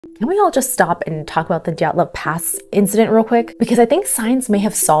Can we all just stop and talk about the Dyatlov Pass incident real quick? Because I think science may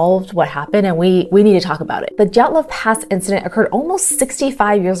have solved what happened and we need to talk about it. The Dyatlov Pass incident occurred almost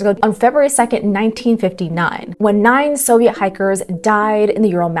 65 years ago on February 2nd, 1959, when 9 Soviet hikers died in the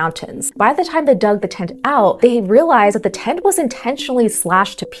Ural Mountains. By the time they dug the tent out, they realized that the tent was intentionally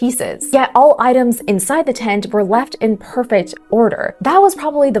slashed to pieces. Yet all items inside the tent were left in perfect order. That was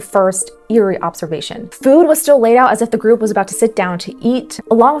probably the first eerie observation. Food was still laid out as if the group was about to sit down to eat,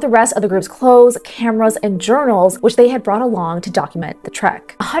 along with the rest of the group's clothes, cameras, and journals, which they had brought along to document the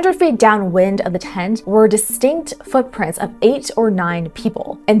trek. 100 feet downwind of the tent were distinct footprints of 8 or 9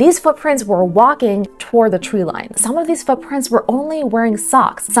 people, and these footprints were walking toward the tree line. Some of these footprints were only wearing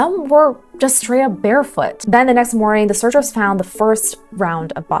socks. Some were just straight up barefoot. Then the next morning, the searchers found the first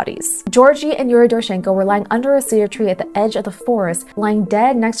round of bodies. Georgy and Yuri Doroshenko were lying under a cedar tree at the edge of the forest, lying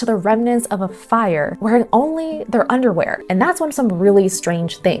dead next to the remnants of a fire, wearing only their underwear. And that's when some really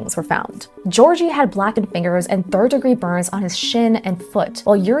strange things were found. Georgy had blackened fingers and third-degree burns on his shin and foot,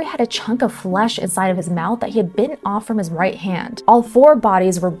 while Yuri had a chunk of flesh inside of his mouth that he had bitten off from his right hand. All 4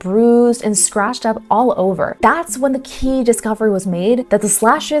 bodies were bruised and scratched up all over. That's when the key discovery was made, that the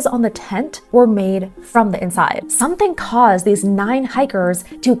slashes on the tent were made from the inside. Something caused these 9 hikers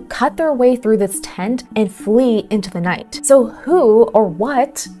to cut their way through this tent and flee into the night. So who or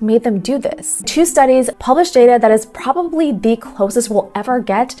what made them do this? 2 studies published data that is probably the closest we'll ever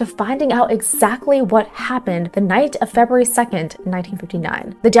get to finding out exactly what happened the night of February 2nd,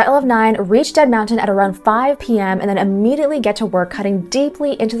 1959. The Dyatlov 9 reached Dead Mountain at around 5 p.m. and then immediately get to work cutting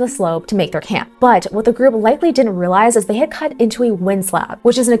deeply into the slope to make their camp. But what the group likely didn't realize is they had cut into a wind slab,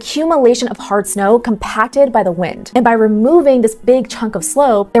 which is an accumulation of hard snow compacted by the wind. And by removing this big chunk of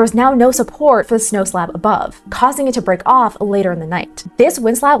slope, there was now no support for the snow slab above, causing it to break off later in the night. This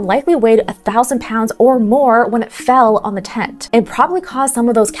wind slab likely weighed 1,000 pounds or more when it fell on the tent, and probably caused some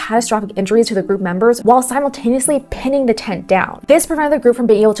of those catastrophic injuries to the group members while simultaneously pinning the tent down. This prevented the group from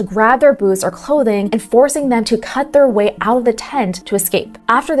being able to grab their boots or clothing and forcing them to cut their way out of the tent to escape.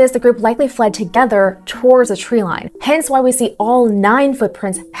 After this, the group likely fled together towards the tree line, hence why we see all 9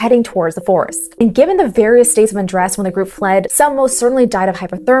 footprints heading towards the forest. And given the various states of undress when the group fled, some most certainly died of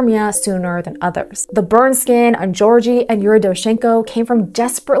hypothermia sooner than others. The burned skin on Georgy and Yuri Doroshenko came from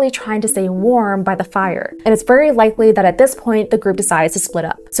desperately trying to stay warm by the fire, and it's very likely that at this point the group decides to split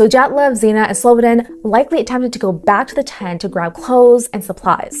up. So Dyatlov, Zina, and Slobodin likely attempted to go back to the tent to grab clothes and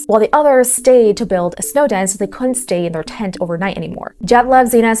supplies, while the others stayed to build a snow den so they couldn't stay in their tent overnight anymore. Dyatlov,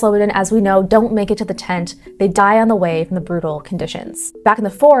 Zina, and Slobodin, as we know, don't make it to the tent. They die on the way from the brutal conditions. Back in the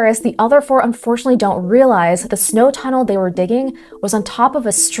forest, the other 4 unfortunately don't realize that the snow tunnel they were digging was on top of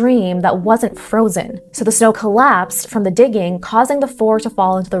a stream that wasn't frozen. So the snow collapsed from the digging, causing the 4 to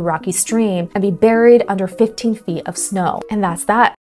fall into the rocky stream and be buried under 15 feet of snow. And that's that.